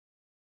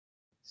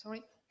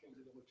Sorry.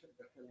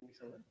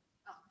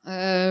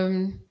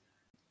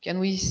 Can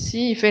we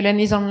see if Helen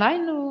is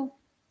online? Or?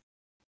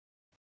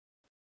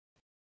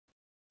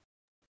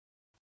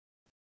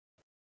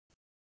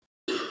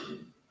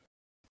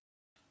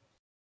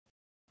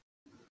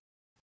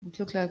 It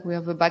looks like we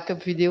have a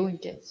backup video in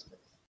case.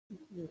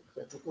 We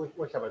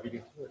have a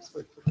video.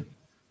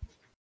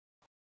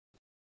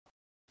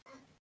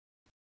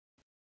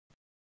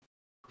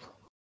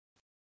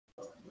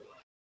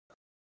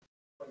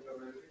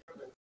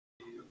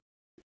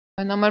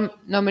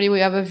 Normally we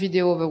have a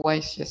video,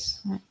 otherwise,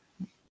 yes.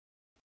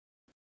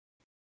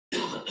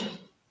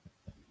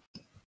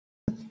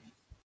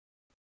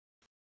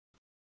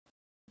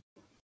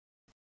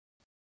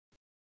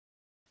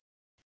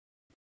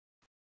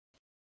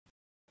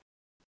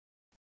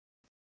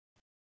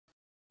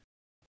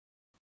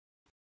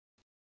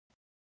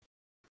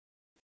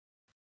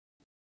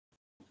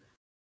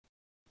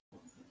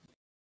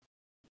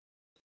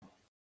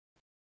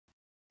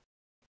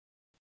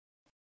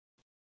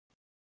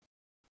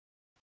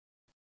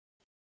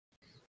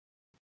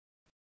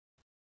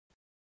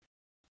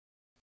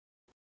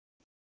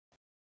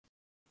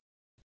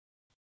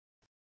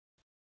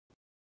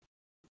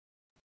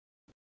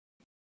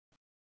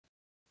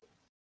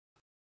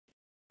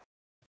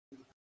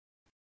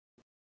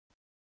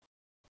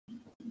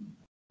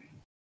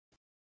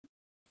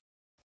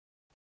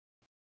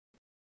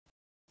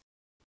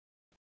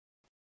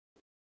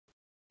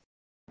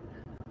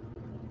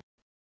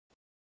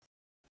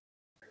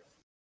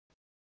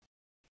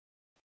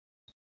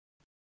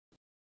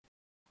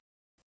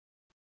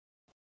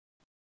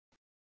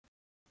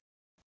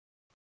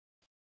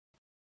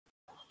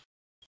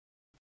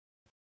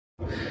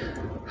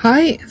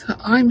 Hi,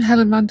 I'm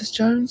Helen Manders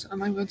Jones,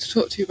 and I'm going to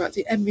talk to you about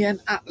the NBN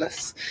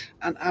Atlas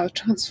and our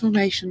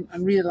transformation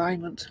and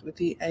realignment with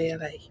the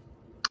ALA.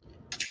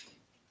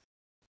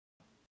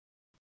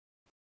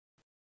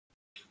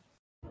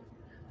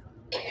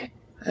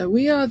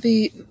 We are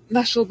the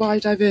National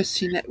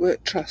Biodiversity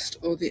Network Trust,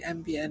 or the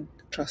NBN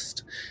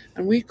Trust,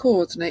 and we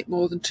coordinate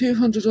more than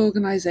 200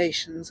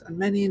 organisations and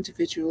many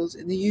individuals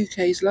in the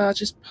UK's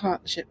largest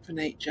partnership for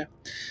nature,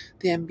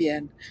 the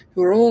NBN,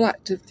 who are all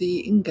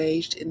actively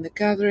engaged in the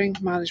gathering,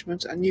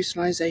 management and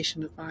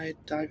utilisation of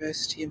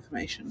biodiversity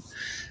information.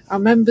 Our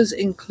members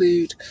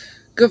include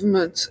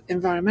government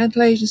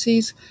environmental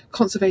agencies,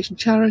 conservation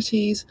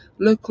charities,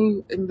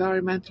 local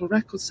environmental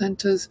record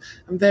centres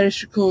and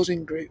various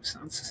recording groups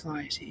and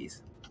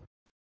societies.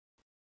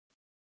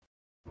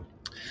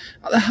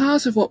 At the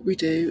heart of what we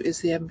do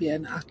is the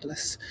NBN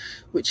Atlas,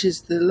 which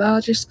is the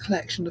largest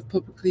collection of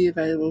publicly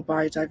available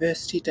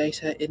biodiversity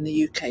data in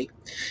the UK.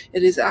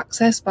 It is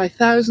accessed by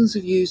thousands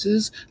of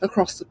users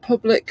across the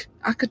public,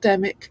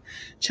 academic,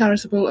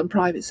 charitable and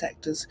private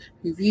sectors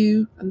who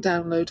view and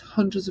download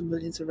hundreds of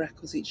millions of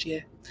records each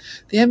year.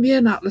 The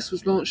NBN Atlas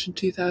was launched in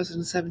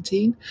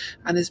 2017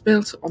 and is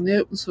built on the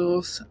open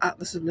source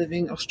Atlas of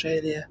Living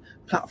Australia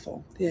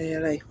platform, the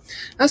ALA.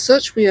 As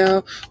such, we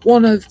are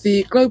one of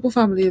the global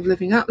family of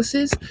living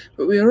atlases,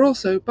 but we are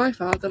also by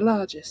far the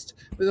largest,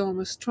 with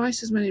almost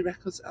twice as many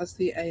records as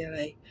the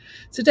ALA.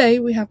 Today,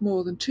 we have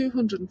more than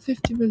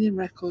 250 million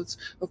records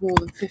of more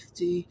than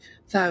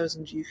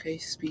 50,000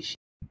 UK species.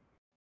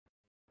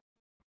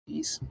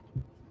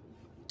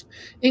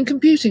 In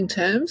computing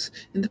terms,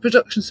 in the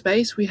production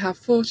space, we have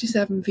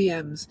 47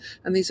 VMs,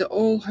 and these are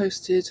all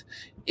hosted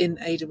in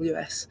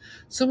AWS.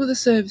 Some of the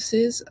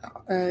services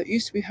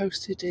used to be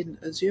hosted in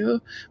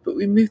Azure, but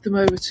we moved them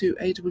over to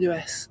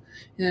AWS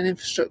in an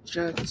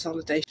infrastructure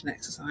consolidation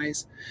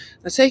exercise.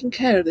 Now, taking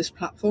care of this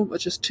platform are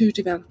just two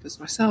developers,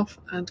 myself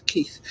and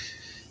Keith.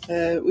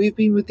 We've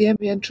been with the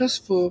NBN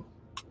Trust for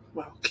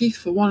Keith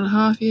for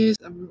 1.5 years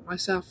and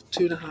myself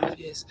 2.5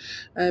 years.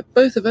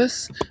 Both of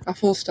us are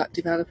full stack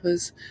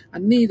developers,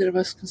 and neither of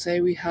us can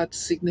say we had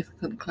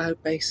significant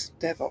cloud-based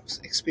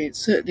DevOps experience,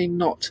 certainly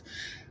not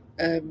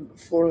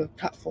for a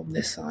platform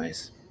this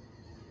size.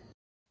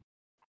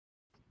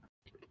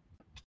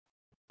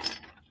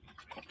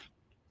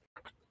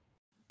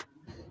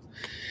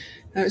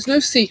 Now, it's no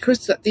secret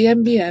that the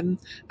NBN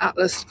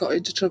Atlas got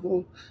into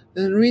trouble,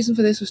 and the reason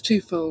for this was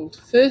twofold.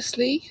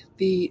 Firstly,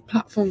 the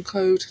platform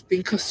code had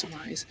been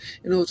customised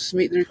in order to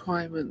meet the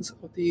requirements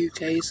of the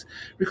UK's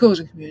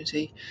recording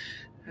community.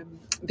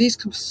 These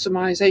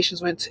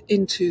customisations went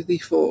into the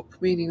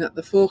fork, meaning that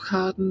the fork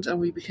hardened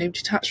and we became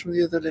detached from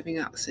the other living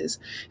atlases.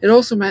 It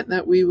also meant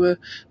that we were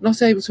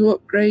not able to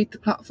upgrade the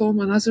platform,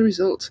 and as a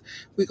result,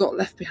 we got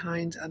left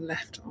behind and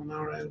left on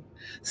our own.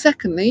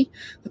 Secondly,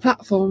 the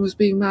platform was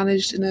being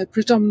managed in a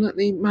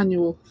predominantly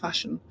manual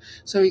fashion.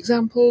 So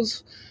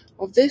examples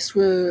of this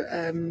were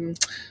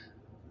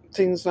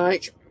things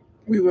like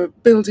we were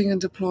building and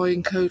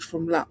deploying code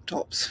from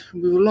laptops.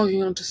 We were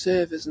logging onto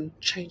servers and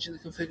changing the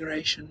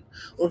configuration.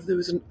 Or if there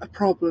was a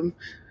problem,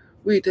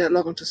 we'd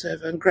log onto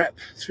server and grep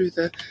through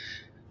the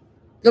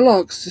the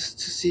logs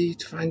just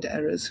to find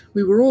errors.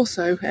 We were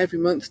also every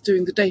month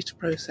doing the data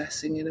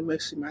processing in a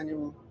mostly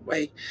manual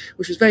way,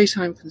 which was very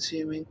time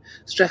consuming,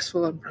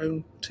 stressful and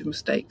prone to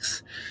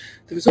mistakes.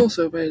 There was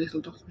also very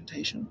little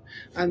documentation,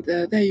 and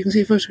there you can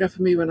see a photograph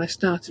of me when I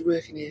started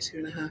working here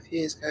 2.5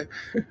 years ago.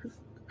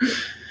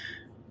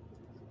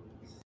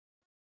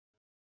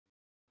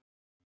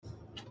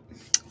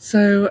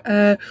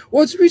 So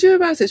what did we do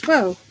about it?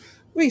 Well,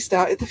 we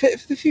started the Fit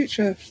for the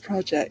Future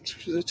project,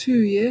 which was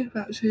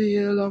about a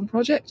 2-year long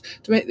project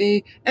to make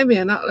the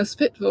NBN Atlas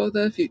fit for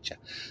the future.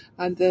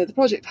 And the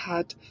project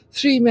had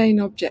 3 main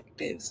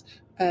objectives.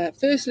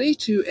 Firstly,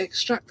 to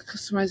extract the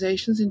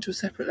customizations into a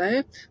separate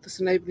layer, thus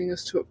enabling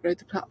us to upgrade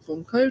the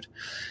platform code.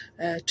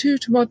 2,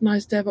 to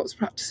modernise DevOps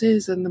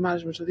practices and the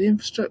management of the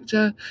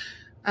infrastructure.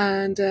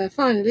 And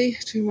finally,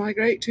 to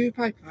migrate to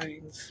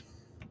pipelines.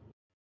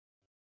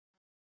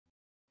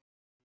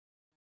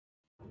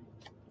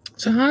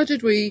 So how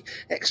did we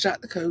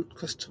extract the code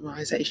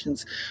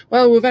customizations?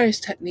 Well, there were various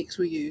techniques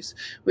we used.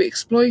 We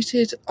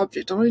exploited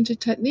object-oriented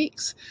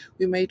techniques.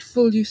 We made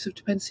full use of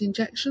dependency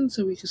injection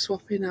so we could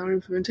swap in our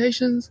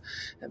implementations.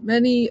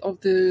 Many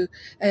of the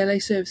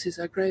ALA services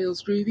are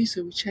Grails Groovy,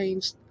 so we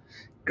changed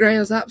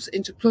Grails apps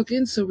into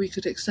plugins so we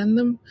could extend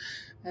them.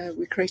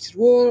 We created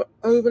WAR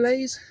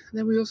overlays, and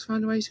then we also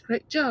found a way to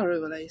create jar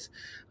overlays.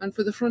 And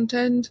for the front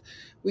end,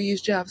 we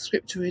used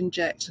JavaScript to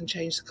inject and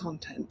change the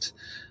content.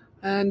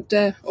 And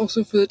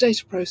also for the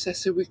data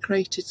processor, we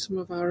created some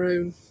of our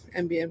own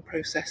NBN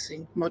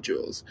processing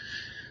modules.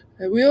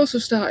 We also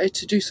started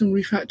to do some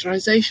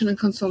refactorization and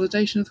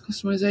consolidation of the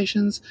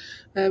customizations,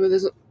 but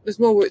there's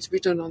more work to be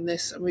done on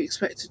this, and we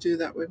expect to do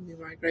that when we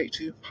migrate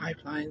to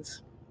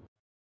pipelines.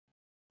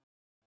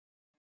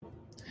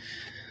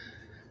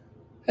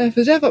 For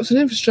DevOps and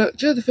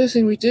infrastructure, the first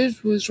thing we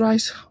did was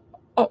write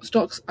ops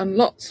docs and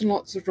lots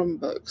of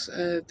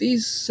runbooks.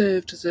 These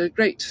served as a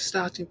great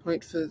starting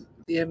point for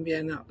the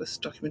NBN Atlas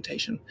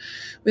documentation.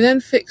 We then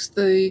fixed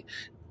the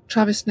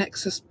Travis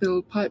Nexus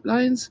build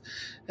pipelines,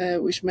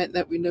 which meant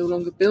that we no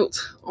longer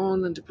built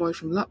on and deployed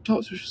from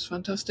laptops, which was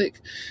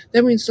fantastic.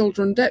 Then we installed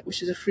Rundeck,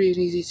 which is a free and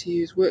easy to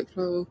use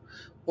workflow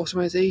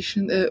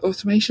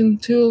automation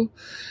tool.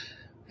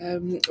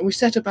 We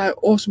set about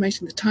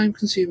automating the time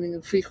consuming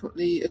and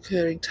frequently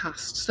occurring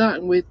tasks,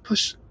 starting with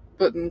push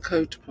button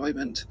code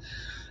deployment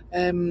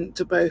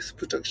to both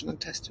production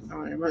and test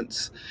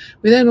environments.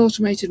 We then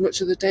automated much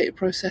of the data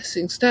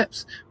processing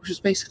steps, which was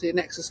basically an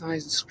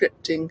exercise in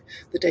scripting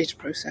the data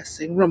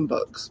processing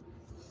runbooks.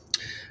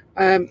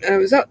 It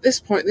was at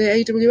this point the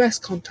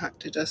AWS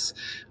contacted us,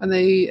 and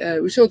we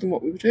told them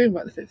what we were doing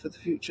about the Fit for the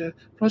Future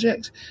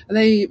project, and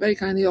they very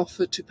kindly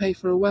offered to pay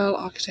for a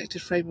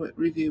well-architected framework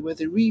review where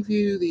they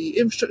review the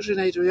infrastructure in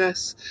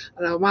AWS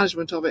and our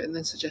management of it and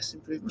then suggest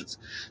improvements.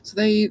 So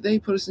they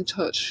put us in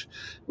touch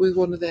with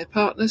one of their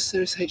partners,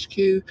 Cirrus HQ,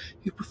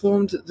 who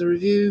performed the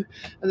review,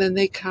 and then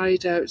they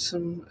carried out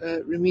some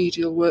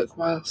remedial work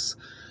whilst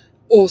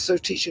also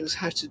teaching us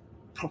how to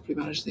properly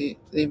manage the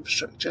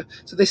infrastructure.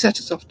 So they set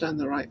us off down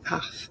the right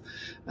path,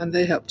 and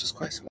they helped us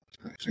quite a lot,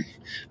 actually.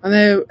 And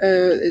there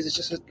is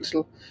just a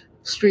little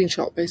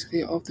screenshot,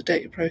 basically, of the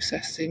data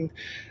processing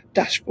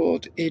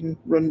dashboard in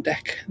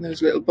Rundeck, and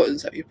those little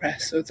buttons that you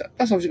press. So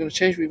that's obviously going to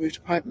change when we move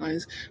to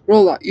pipelines, where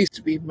all that used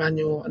to be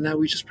manual, and now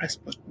we just press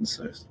buttons,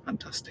 so it's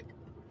fantastic.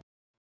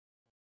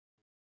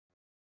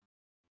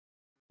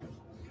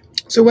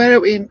 So where are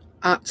we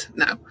at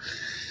now?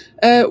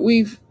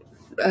 We've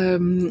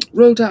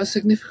rolled out a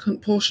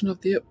significant portion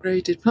of the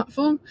upgraded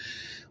platform.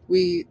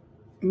 We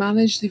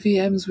manage the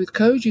VMs with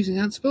code using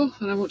Ansible,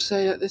 and I want to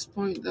say at this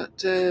point that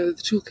the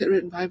toolkit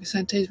written by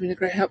Vicente has been a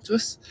great help to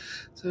us,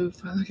 so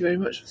thank you very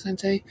much,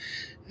 Vicente.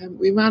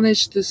 We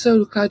manage the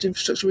Solar Cloud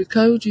infrastructure with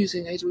code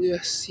using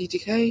AWS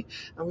CDK,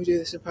 and we do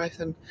this in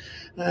Python.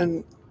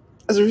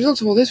 As a result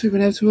of all this, we've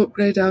been able to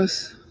upgrade our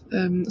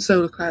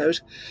Solar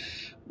Cloud,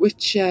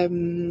 which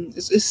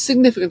is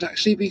significant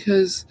actually,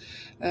 because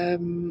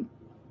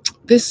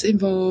this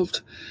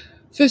involved,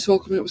 first of all,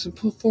 coming up with some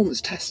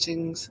performance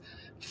testing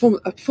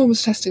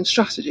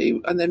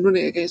strategy, and then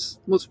running against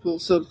multiple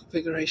solar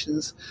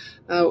configurations.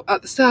 Now,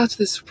 at the start of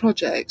this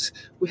project,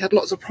 we had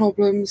lots of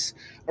problems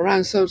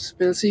around solar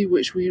stability,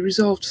 which we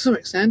resolved to some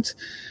extent,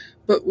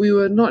 but we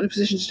were not in a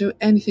position to do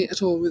anything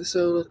at all with the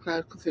Solar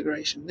Cloud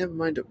configuration, never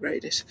mind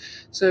upgrade it.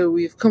 So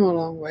we've come a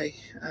long way.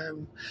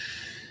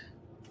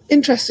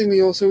 Interestingly,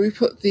 also, we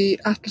put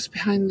the Atlas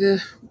behind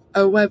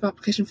a web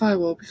application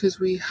firewall because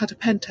we had a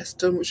pen test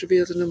done which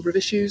revealed a number of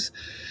issues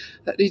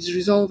that needed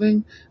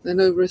resolving. And then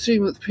over a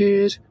 3-month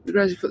period, we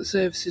gradually put the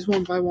services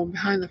one by one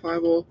behind the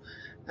firewall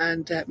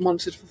and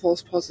monitored for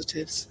false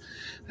positives.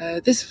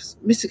 This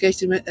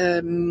mitigated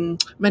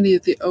many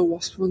of the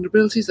OWASP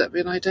vulnerabilities that have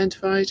been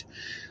identified,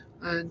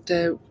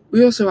 and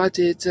we also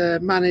added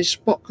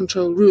managed bot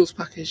control rules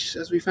package,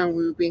 as we found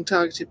we were being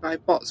targeted by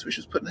bots, which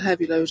was putting a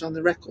heavy load on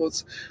the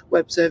records,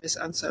 web service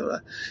and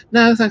Solar.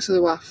 Now, thanks to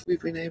the WAF,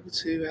 we've been able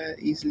to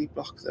easily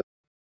block them.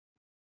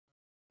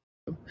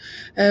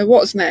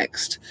 What's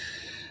next?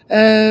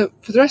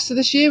 For the rest of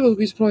this year, we'll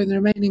be deploying the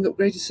remaining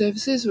upgraded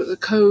services, but the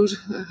code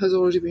has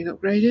already been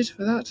upgraded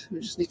for that. We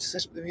just need to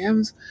set up the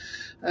VMs.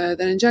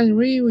 Then in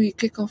January, we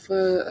kick off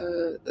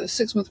a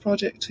 6-month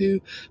project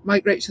to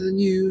migrate to the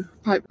new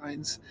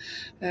pipelines.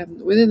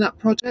 Within that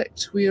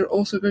project, we are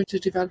also going to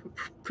develop a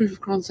proof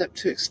of concept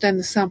to extend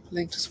the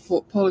sampling to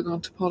support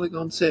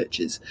polygon-to-polygon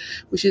searches,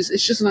 which is,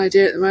 it's just an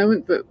idea at the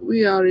moment, but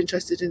we are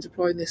interested in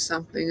deploying this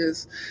sampling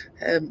as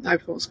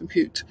high-performance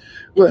compute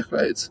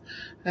workloads.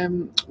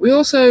 We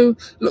also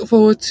look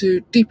forward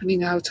to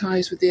deepening our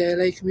ties with the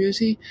ALA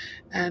community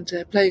and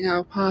playing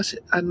our part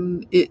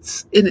in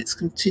its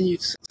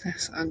continued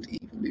success and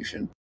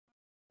evolution.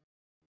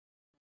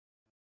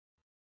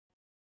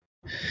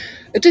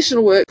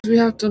 Additional work, we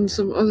have done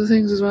some other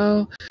things as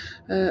well,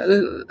 a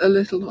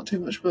little, not too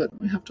much, but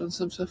we have done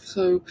some stuff.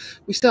 So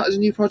we started a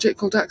new project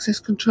called Access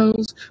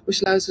Controls,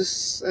 which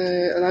allows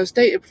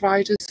data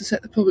providers to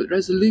set the public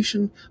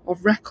resolution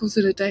of records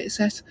in a data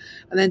set,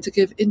 and then to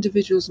give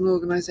individuals and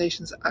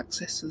organisations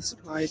access to the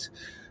supplied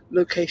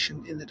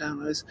location in the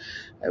downloads.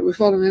 We're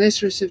following an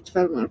iterative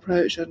development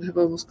approach and have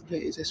almost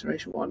completed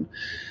iteration 1.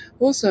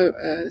 Also,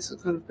 this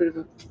is kind of a bit of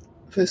a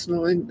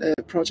personal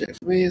project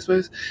for me, I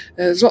suppose.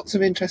 There's lots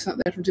of interest out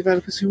there from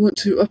developers who want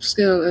to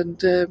upskill and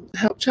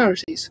help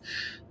charities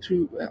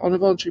on a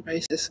voluntary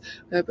basis,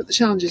 but the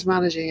challenge is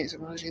managing it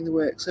and managing the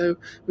work. So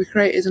we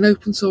created an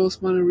open source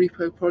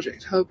monorepo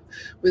project hub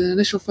with an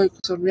initial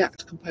focus on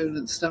React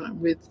components, starting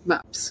with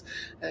maps,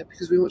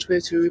 because we want to be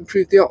able to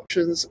improve the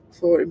options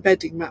for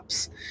embedding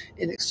maps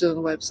in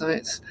external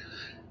websites.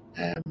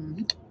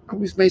 And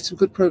we've made some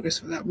good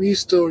progress with that. We use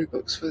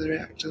storybooks for the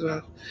React as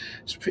well.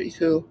 It's pretty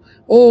cool.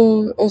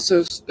 Or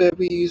also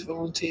we use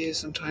volunteers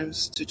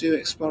sometimes to do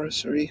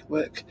exploratory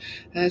work.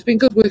 It's been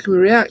good working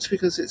with React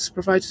because it's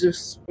provided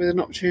us with an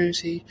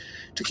opportunity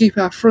to keep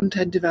our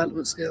front-end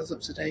development skills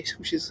up to date,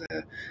 which is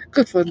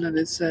good fun, and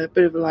it's a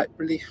bit of a light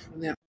relief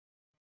from the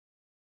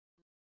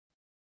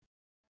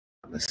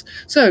Atlas.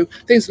 So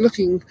things are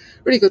looking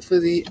really good for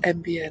the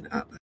NBN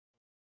Atlas.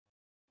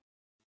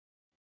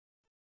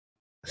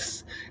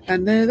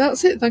 And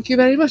that's it. Thank you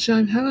very much.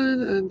 I'm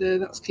Helen,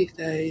 and that's Keith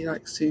there. He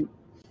likes to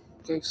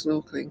go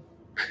snorkeling.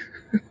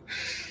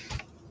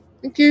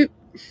 Thank you.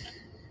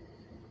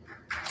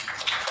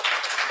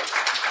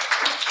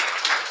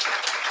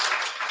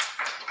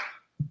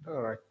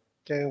 All right.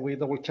 Can we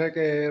double check,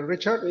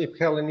 Richard, if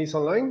Helen is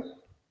online?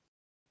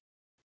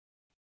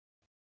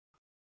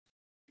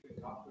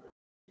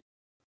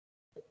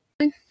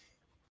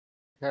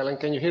 Helen,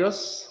 can you hear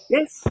us?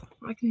 Yes,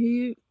 I can hear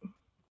you.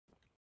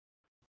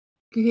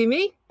 Can you hear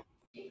me?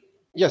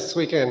 Yes,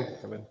 we can,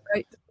 Helen.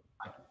 Great.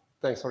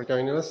 Thanks for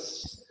joining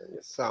us.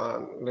 Yes,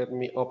 let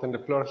me open the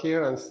floor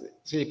here and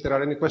see if there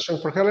are any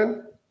questions for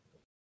Helen.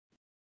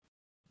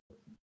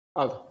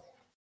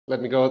 Let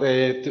me go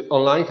to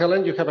online.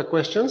 Helen, you have a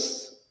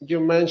questions.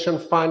 You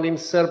mentioned finding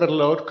server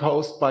load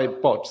caused by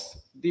bots.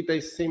 Did they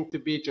seem to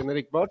be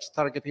generic bots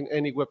targeting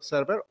any web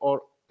server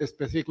or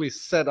specifically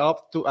set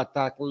up to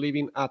attack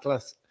living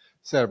Atlas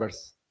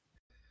servers?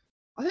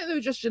 I think they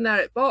were just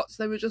generic bots.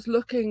 They were just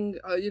looking,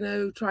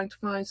 trying to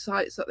find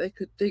sites that they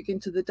could dig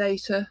into the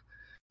data.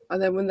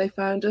 And then when they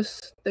found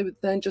us, they would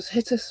then just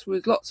hit us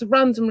with lots of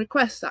random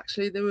requests,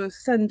 actually. They were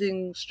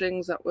sending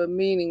strings that were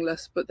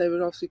meaningless, but they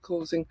were obviously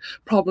causing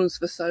problems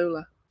for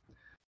Solar.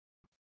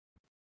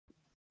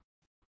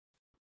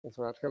 Thanks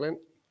for that, Helen.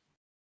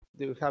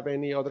 Do you have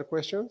any other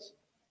questions?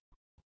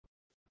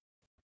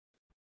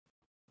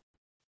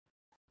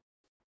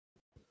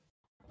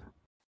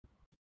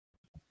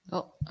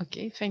 Oh,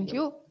 okay, thank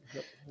you.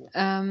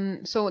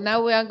 So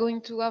now we are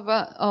going to have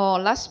our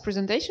last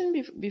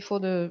presentation before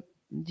the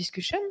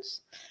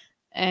discussions,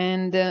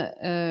 and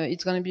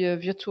it's going to be a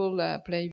virtual play